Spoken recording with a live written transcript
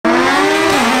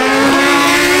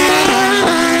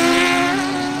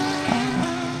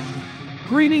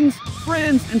Greetings,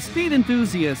 friends and speed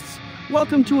enthusiasts.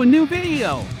 Welcome to a new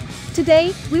video.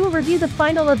 Today, we will review the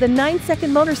final of the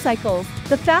 9-second motorcycles,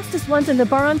 the fastest ones in the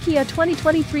Barranquilla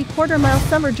 2023 quarter-mile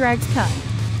Summer Drags Cup.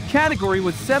 Category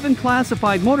with 7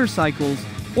 classified motorcycles,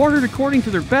 ordered according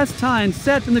to their best times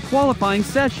set in the qualifying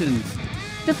sessions.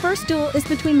 The first duel is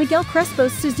between Miguel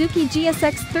Crespo's Suzuki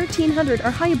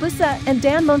GSX-R1000RR Hayabusa and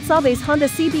Dan Monsalve's Honda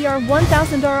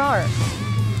CBR1000RR.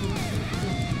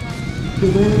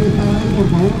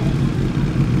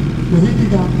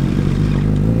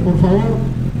 Por favor,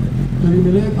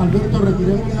 Elimelec, Alberto,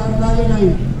 retiremos ya nadie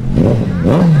ahí.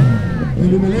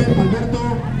 Elimelec, Alberto,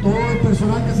 todo el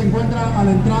personal que se encuentra a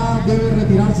la entrada debe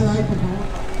retirarse de ahí, por favor.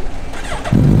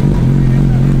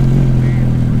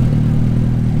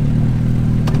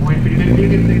 Como el primer pie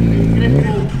que se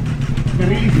Crespo,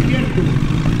 carril izquierdo.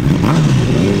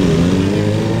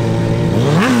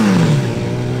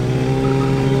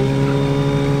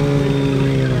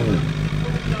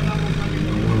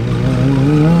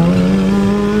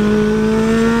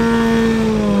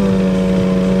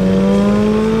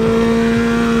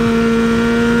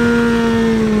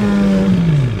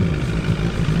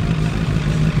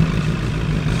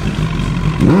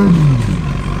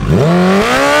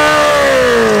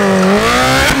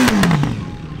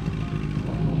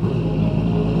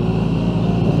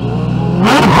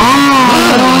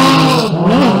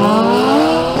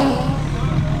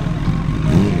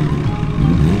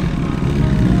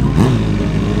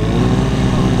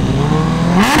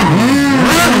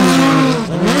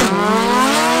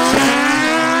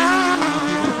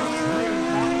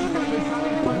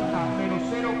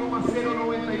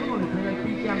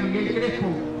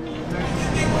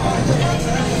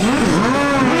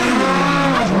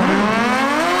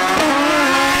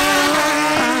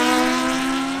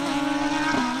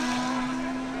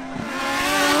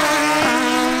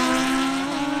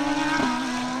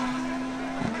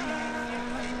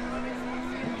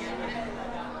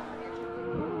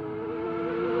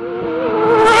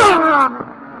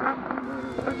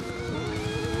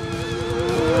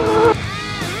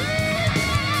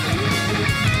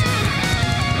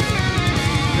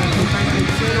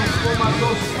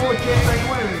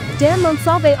 Dan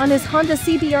Monsalve on his Honda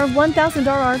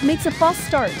CBR1000RR makes a false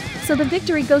start, so the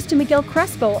victory goes to Miguel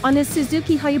Crespo on his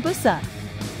Suzuki Hayabusa.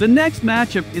 The next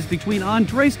matchup is between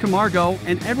Andres Camargo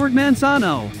and Edward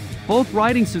Manzano, both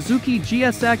riding Suzuki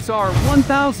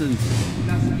GSX-R1000s.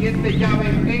 La siguiente llave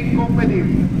en competir.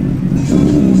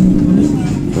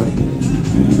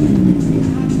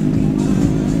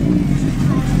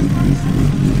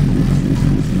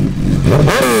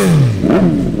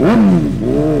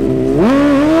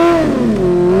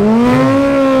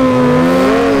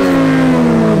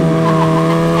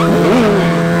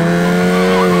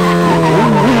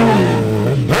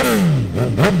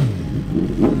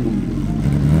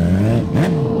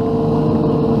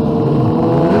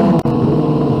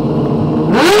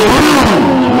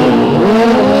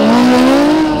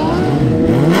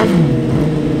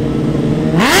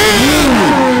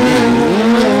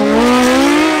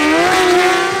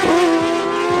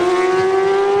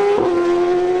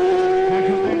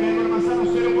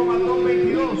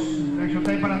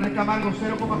 Camargo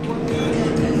 0,4.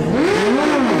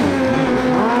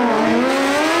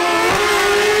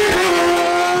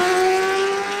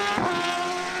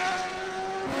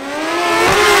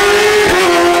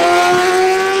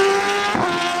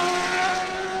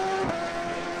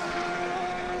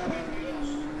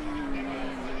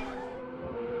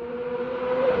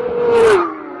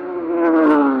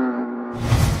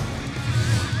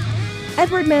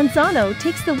 Edward Manzano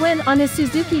takes the win on his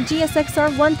Suzuki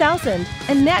GSX-R1000,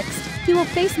 and next, he will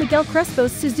face Miguel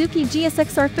Crespo's Suzuki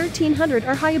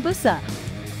GSX-R1300RR Hayabusa.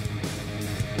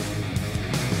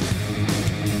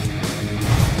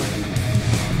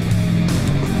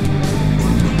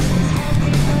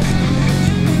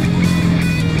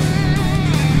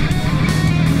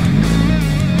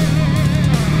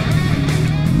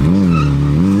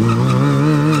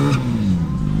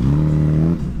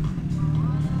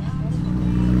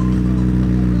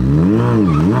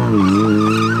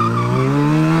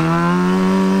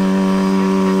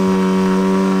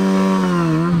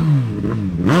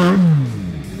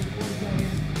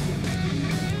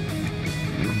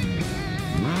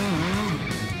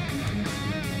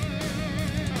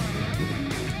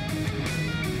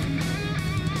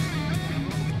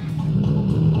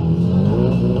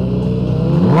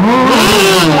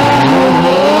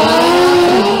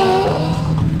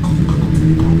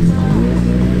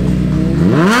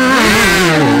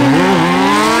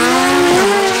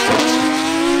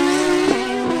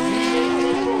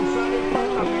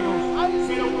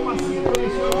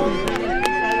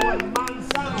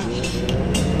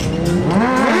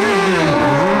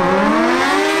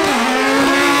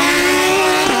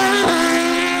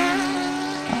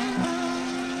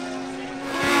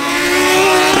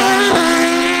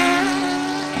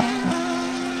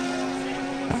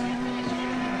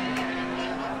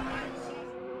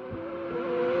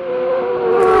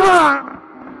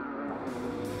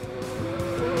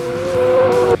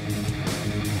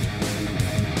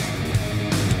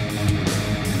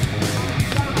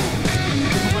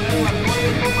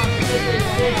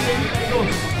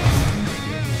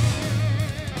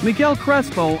 Miguel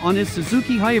Crespo on his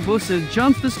Suzuki Hayabusa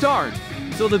jumps the start,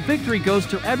 so the victory goes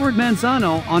to Edward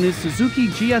Manzano on his Suzuki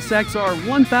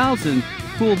GSX-R1000,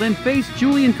 who will then face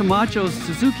Julian Camacho's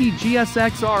Suzuki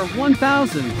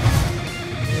GSX-R1000.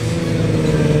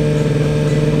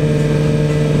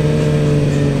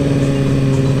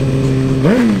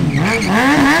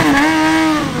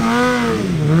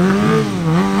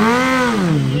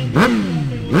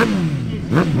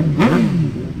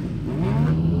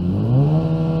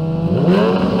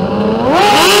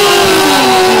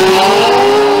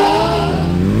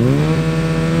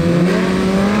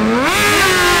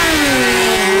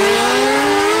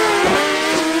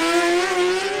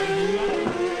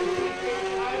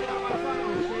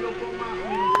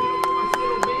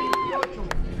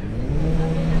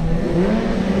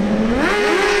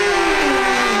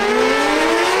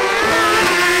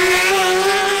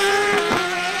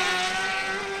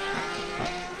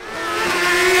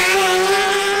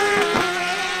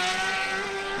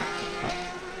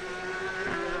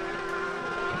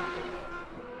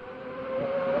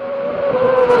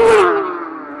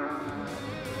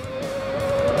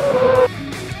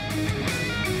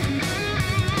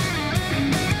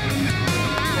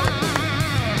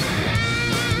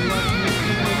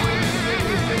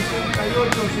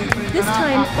 This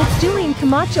time, it's Julian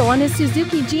Camacho on his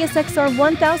Suzuki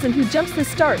GSX-R1000 who jumps the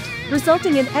start,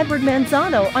 resulting in Edward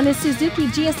Manzano on his Suzuki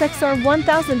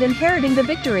GSX-R1000 inheriting the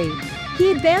victory.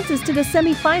 He advances to the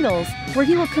semi-finals, where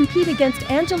he will compete against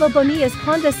Angelo Bonilla's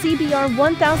Honda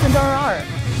CBR1000RR.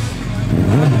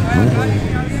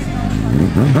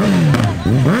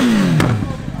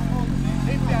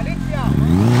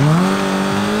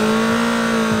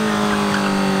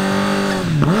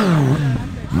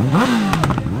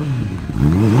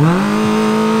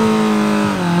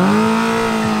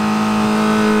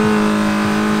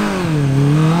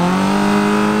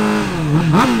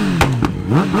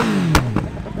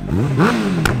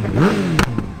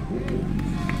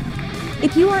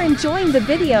 If you are enjoying the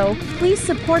video, please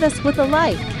support us with a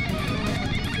like.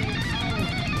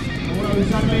 Ahora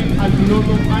avisarle al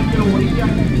piloto Angelo Bonilla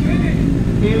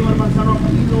que Edward Manzano ha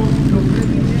cumplido los 3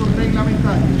 minutos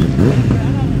reglamentarios.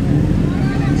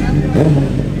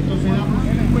 Esto será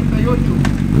 58.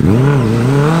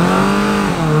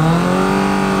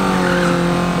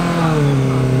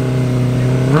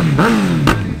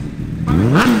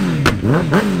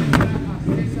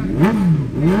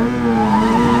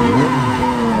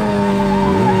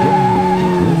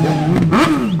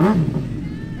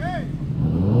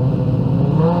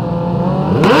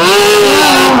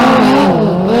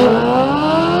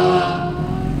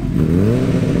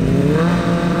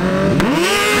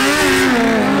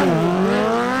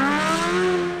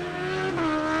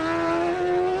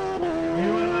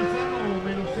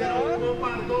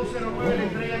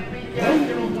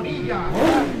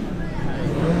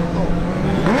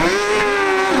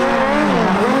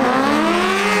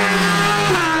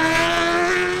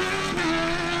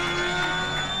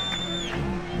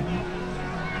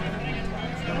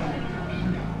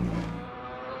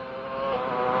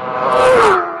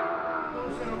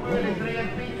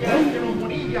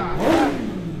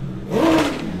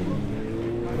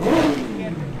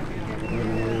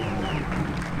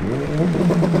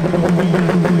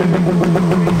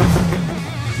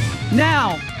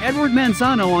 Now, Edward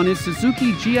Manzano on his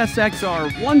Suzuki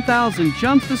GSX-R1000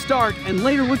 jumps the start and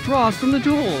later withdraws from the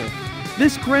duel.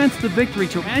 This grants the victory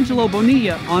to Angelo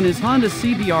Bonilla on his Honda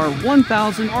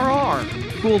CBR1000RR,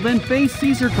 who will then face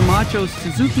Cesar Camacho's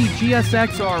Suzuki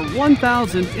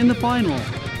GSX-R1000 in the final.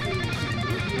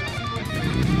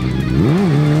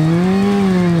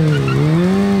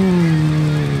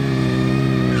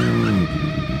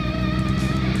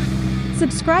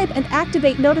 Subscribe and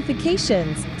activate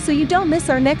notifications so you don't miss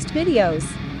our next videos.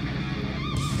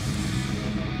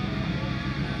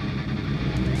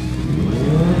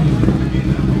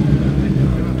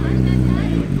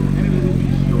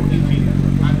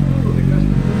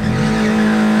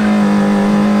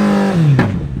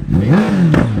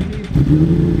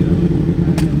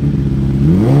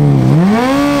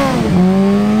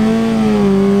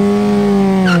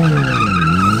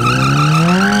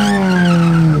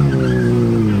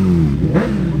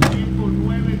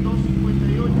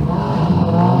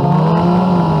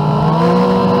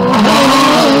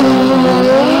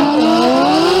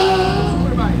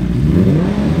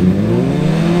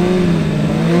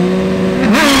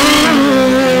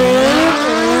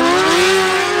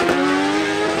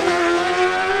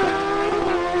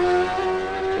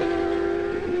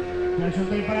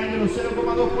 Para Angelo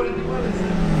 0,244.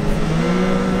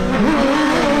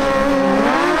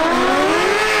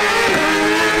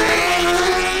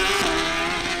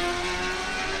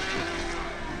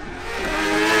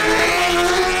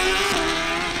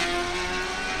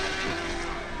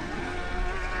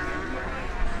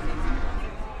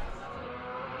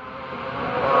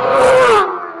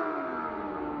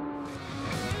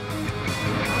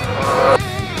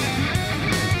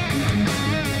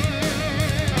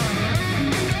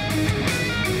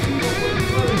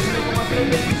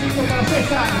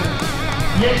 años.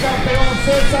 Y el campeón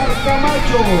César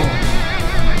Camacho,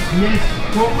 10,.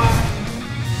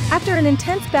 After an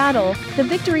intense battle, the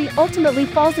victory ultimately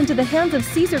falls into the hands of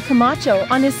Cesar Camacho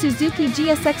on his Suzuki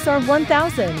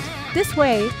GSX-R1000. This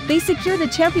way, they secure the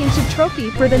championship trophy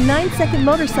for the 9-second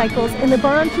motorcycles in the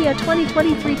Barranquilla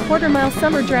 2023 Quarter-Mile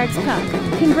Summer Drags Cup.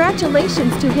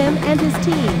 Congratulations to him and his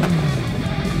team.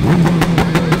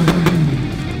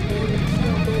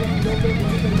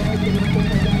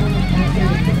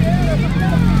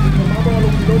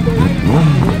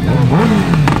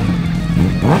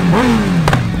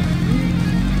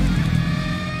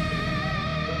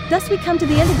 Thus we come to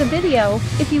the end of the video.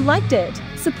 If you liked it,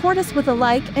 support us with a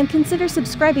like and consider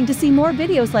subscribing to see more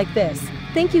videos like this.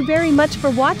 Thank you very much for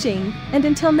watching, and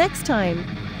until next time.